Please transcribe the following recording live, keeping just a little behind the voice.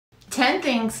10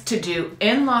 things to do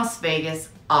in Las Vegas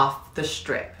off the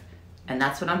Strip. And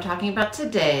that's what I'm talking about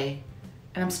today,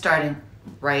 and I'm starting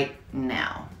right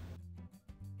now.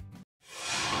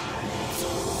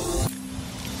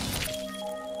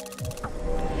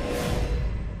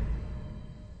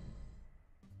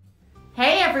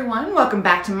 Hey everyone, welcome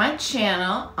back to my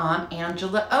channel. I'm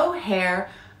Angela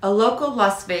O'Hare, a local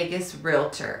Las Vegas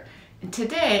realtor. And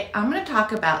today I'm going to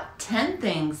talk about 10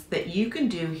 things that you can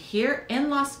do here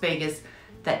in Las Vegas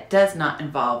that does not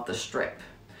involve the Strip.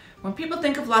 When people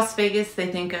think of Las Vegas, they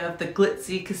think of the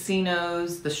glitzy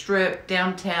casinos, the Strip,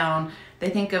 downtown. They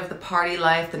think of the party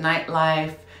life, the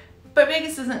nightlife. But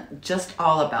Vegas isn't just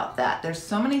all about that. There's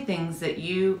so many things that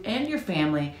you and your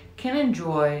family can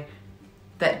enjoy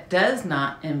that does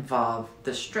not involve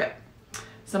the Strip.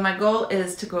 So my goal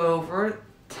is to go over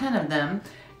 10 of them,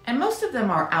 and most of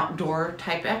them are outdoor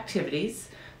type activities.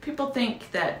 People think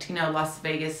that, Las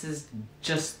Vegas is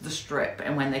just the Strip,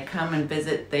 and when they come and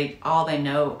visit, all they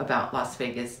know about Las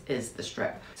Vegas is the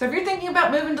Strip. So if you're thinking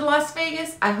about moving to Las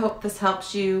Vegas, I hope this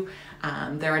helps you.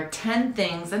 There are 10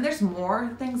 things, and there's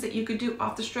more things that you could do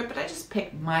off the Strip, but I just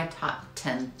picked my top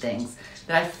 10 things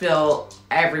that I feel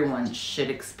everyone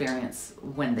should experience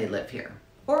when they live here,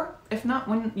 or if not,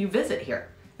 when you visit here.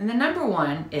 And the number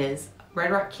one is Red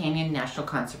Rock Canyon National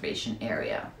Conservation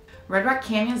Area. Red Rock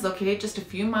Canyon is located just a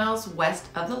few miles west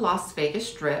of the Las Vegas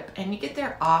Strip, and you get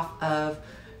there off of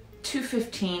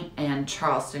 215 and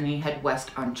Charleston, and you head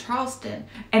west on Charleston.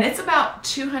 And it's about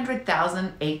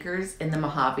 200,000 acres in the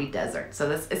Mojave Desert, so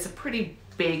it's a pretty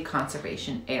big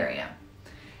conservation area.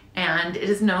 And it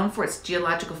is known for its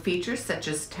geological features such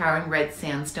as towering red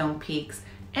sandstone peaks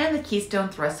and the Keystone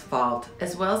Thrust Fault,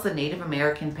 as well as the Native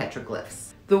American petroglyphs.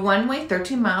 The one-way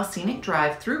 13-mile scenic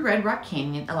drive through Red Rock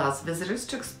Canyon allows visitors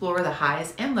to explore the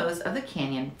highs and lows of the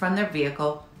canyon from their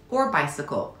vehicle or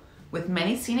bicycle, with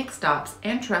many scenic stops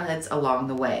and trailheads along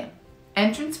the way.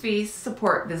 Entrance fees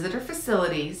support visitor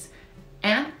facilities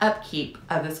and upkeep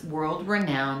of this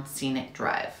world-renowned scenic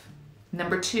drive.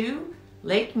 Number 2,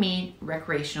 Lake Mead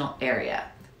Recreational Area.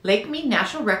 Lake Mead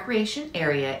National Recreation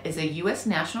Area is a U.S.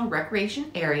 National Recreation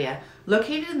Area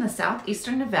located in the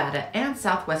southeastern Nevada and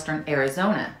southwestern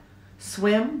Arizona.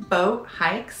 Swim, boat,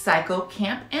 hike, cycle,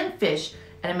 camp, and fish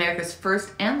at America's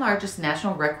first and largest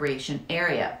national recreation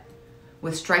area.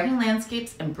 With striking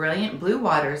landscapes and brilliant blue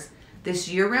waters, this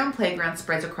year-round playground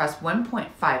spreads across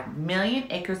 1.5 million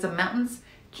acres of mountains,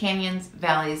 canyons,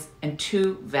 valleys, and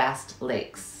 2 vast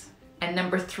lakes. And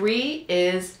number 3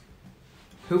 is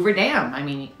Hoover Dam.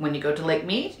 When you go to Lake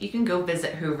Mead, you can go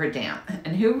visit Hoover Dam.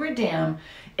 And Hoover Dam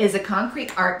is a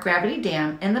concrete arc gravity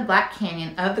dam in the Black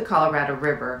Canyon of the Colorado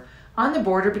River on the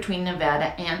border between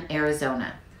Nevada and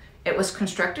Arizona. It was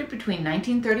constructed between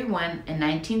 1931 and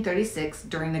 1936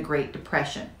 during the Great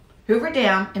Depression. Hoover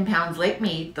Dam impounds Lake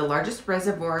Mead, the largest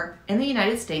reservoir in the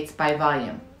United States by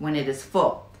volume, when it is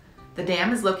full. The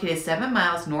dam is located 7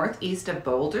 miles northeast of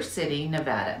Boulder City,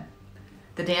 Nevada.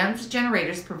 The dam's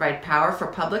generators provide power for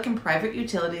public and private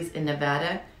utilities in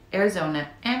Nevada, Arizona,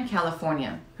 and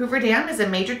California. Hoover Dam is a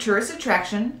major tourist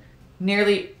attraction.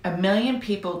 Nearly 1 million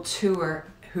people tour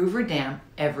Hoover Dam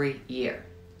every year.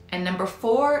 And number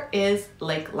 4 is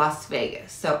Lake Las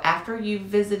Vegas. So after you've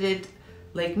visited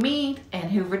Lake Mead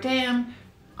and Hoover Dam,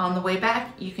 on the way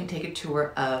back, you can take a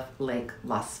tour of Lake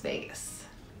Las Vegas.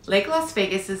 Lake Las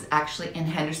Vegas is actually in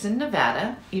Henderson,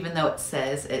 Nevada. Even though it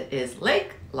says it is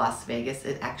Lake Las Vegas,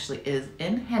 it actually is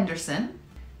in Henderson.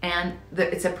 And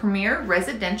it's a premier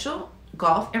residential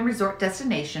golf and resort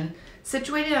destination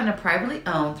situated on a privately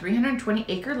owned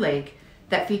 320-acre lake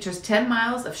that features 10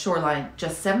 miles of shoreline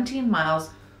just 17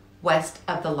 miles west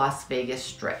of the Las Vegas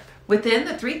Strip. Within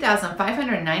the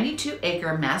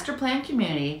 3,592-acre master plan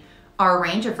community are a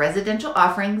range of residential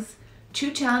offerings, 2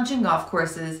 challenging golf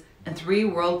courses, and 3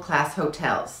 world-class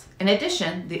hotels. In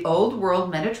addition, the Old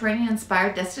World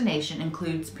Mediterranean-inspired destination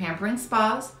includes pampering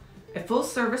spas, a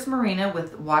full-service marina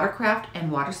with watercraft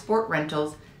and water sport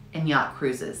rentals and yacht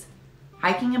cruises,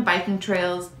 hiking and biking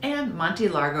trails, and Monte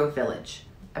Largo Village,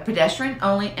 a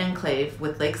pedestrian-only enclave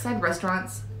with lakeside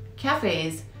restaurants,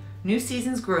 cafes, New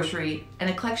Seasons Grocery, and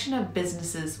a collection of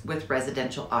businesses with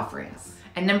residential offerings.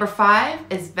 And number 5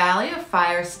 is Valley of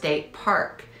Fire State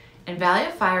Park. And Valley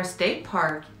of Fire State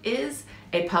Park is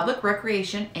a public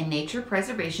recreation and nature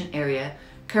preservation area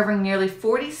covering nearly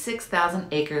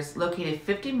 46,000 acres located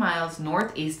 50 miles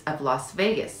northeast of Las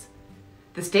Vegas.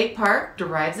 The state park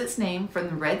derives its name from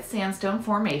the red sandstone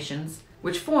formations,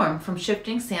 which formed from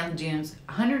shifting sand dunes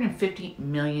 150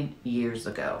 million years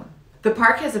ago. The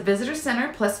park has a visitor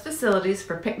center plus facilities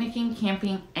for picnicking,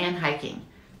 camping, and hiking.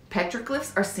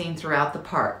 Petroglyphs are seen throughout the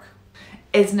park.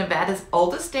 is Nevada's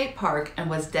oldest state park and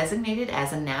was designated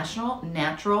as a National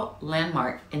Natural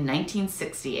Landmark in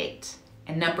 1968.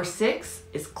 And number 6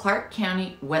 is Clark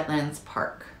County Wetlands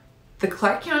Park. The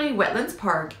Clark County Wetlands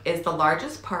Park is the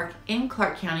largest park in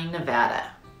Clark County,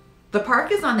 Nevada. The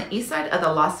park is on the east side of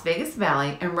the Las Vegas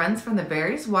Valley and runs from the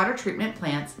various water treatment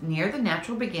plants near the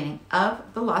natural beginning of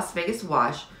the Las Vegas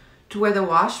Wash to where the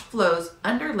wash flows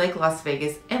under Lake Las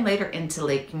Vegas and later into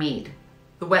Lake Mead.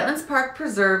 The Wetlands Park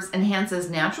preserves, enhances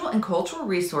natural and cultural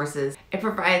resources. It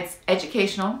provides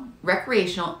educational,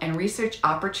 recreational, and research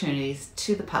opportunities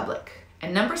to the public.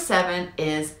 And number 7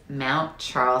 is Mount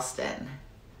Charleston.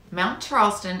 Mount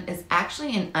Charleston is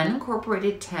actually an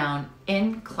unincorporated town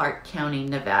in Clark County,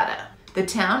 Nevada. The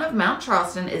town of Mount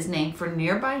Charleston is named for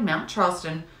nearby Mount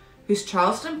Charleston, whose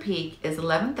Charleston Peak is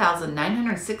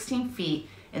 11,916 feet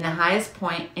and the highest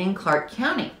point in Clark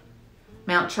County.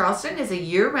 Mount Charleston is a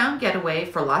year-round getaway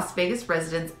for Las Vegas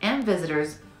residents and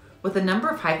visitors with a number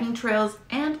of hiking trails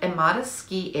and a modest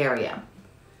ski area.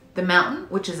 The mountain,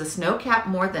 which is a snow-capped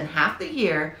more than half the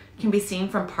year, can be seen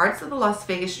from parts of the Las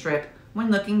Vegas Strip when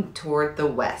looking toward the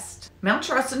west. Mount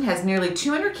Charleston has nearly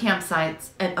 200 campsites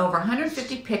and over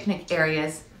 150 picnic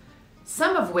areas,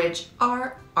 some of which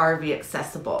are RV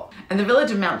accessible. And the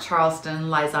village of Mount Charleston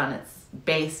lies on its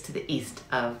base to the east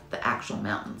of the actual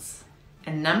mountains.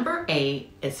 And number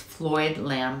 8 is Floyd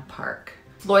Lamb Park.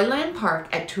 Floyd Lamb Park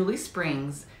at Tule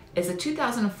Springs is a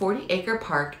 2,040-acre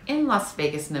park in Las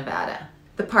Vegas, Nevada.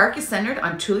 The park is centered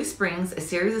on Tule Springs, a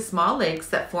series of small lakes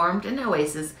that formed an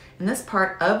oasis in this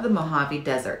part of the Mojave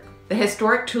Desert. The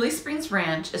historic Tule Springs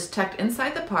Ranch is tucked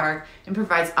inside the park and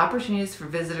provides opportunities for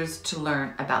visitors to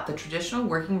learn about the traditional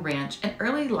working ranch and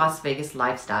early Las Vegas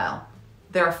lifestyle.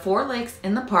 There are 4 lakes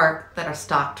in the park that are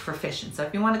stocked for fishing, so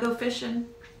if you want to go fishing,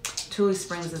 Tule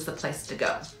Springs is the place to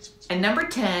go. And number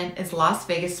 10 is Las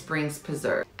Vegas Springs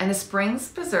Preserve. And the Springs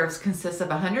Preserves consists of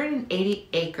 180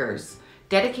 acres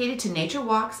dedicated to nature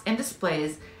walks and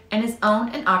displays, and is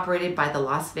owned and operated by the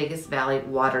Las Vegas Valley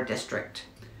Water District.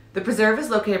 The preserve is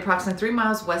located approximately 3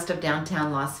 miles west of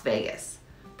downtown Las Vegas.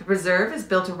 The preserve is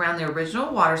built around the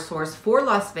original water source for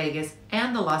Las Vegas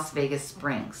and the Las Vegas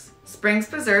Springs. Springs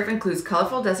Preserve includes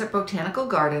colorful desert botanical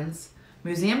gardens,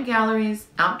 museum galleries,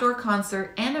 outdoor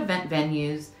concert and event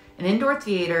venues, an indoor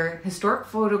theater, historic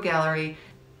photo gallery,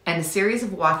 and a series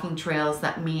of walking trails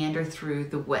that meander through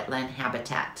the wetland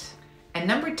habitat. And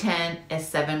number 10 is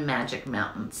Seven Magic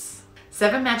Mountains.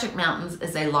 Seven Magic Mountains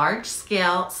is a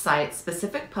large-scale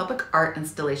site-specific public art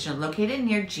installation located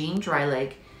near Jean Dry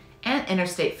Lake and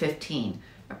Interstate 15,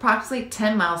 approximately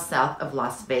 10 miles south of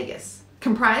Las Vegas.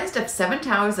 Comprised of 7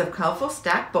 towers of colorful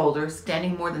stacked boulders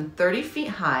standing more than 30 feet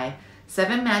high,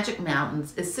 Seven Magic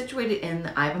Mountains is situated in the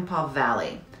Ivanpah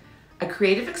Valley. A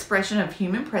creative expression of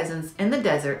human presence in the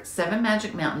desert, Seven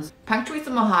Magic Mountains punctuates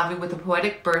the Mojave with a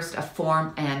poetic burst of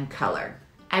form and color.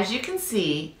 As you can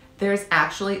see, there's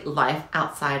actually life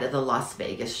outside of the Las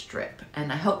Vegas Strip.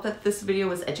 And I hope that this video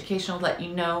was educational to let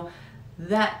you know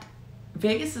that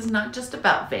Vegas is not just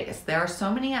about Vegas. There are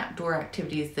so many outdoor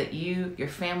activities that your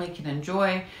family can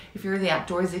enjoy. If you're the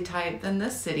outdoorsy type, then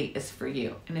this city is for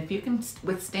you. And if you can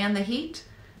withstand the heat,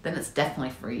 then it's definitely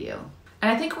for you. And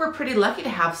I think we're pretty lucky to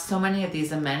have so many of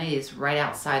these amenities right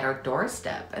outside our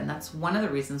doorstep. And that's one of the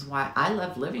reasons why I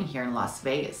love living here in Las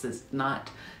Vegas. It's not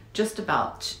just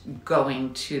about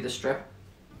going to the Strip.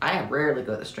 I rarely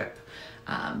go to the Strip.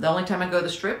 The only time I go to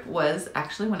the Strip was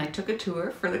actually when I took a tour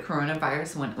for the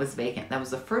coronavirus when it was vacant. That was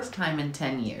the first time in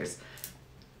 10 years.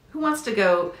 Who wants to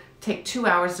go take 2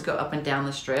 hours to go up and down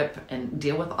the Strip and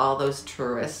deal with all those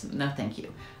tourists? No, thank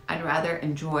you. I'd rather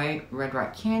enjoy Red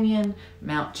Rock Canyon,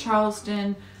 Mount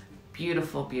Charleston.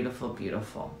 Beautiful, beautiful,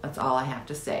 beautiful. That's all I have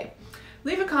to say.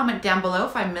 Leave a comment down below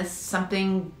if I missed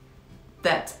something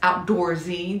that's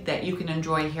outdoorsy that you can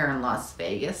enjoy here in Las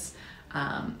Vegas.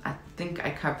 I think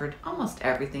I covered almost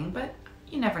everything, but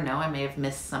you never know, I may have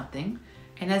missed something.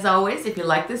 And as always, if you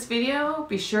like this video,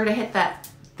 be sure to hit that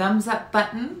thumbs up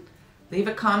button, leave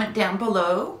a comment down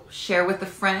below, share with a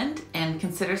friend, and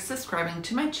consider subscribing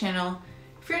to my channel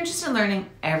if you're interested in learning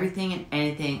everything and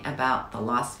anything about the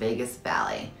Las Vegas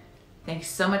Valley. Thanks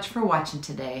so much for watching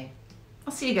today.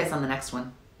 I'll see you guys on the next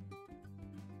one.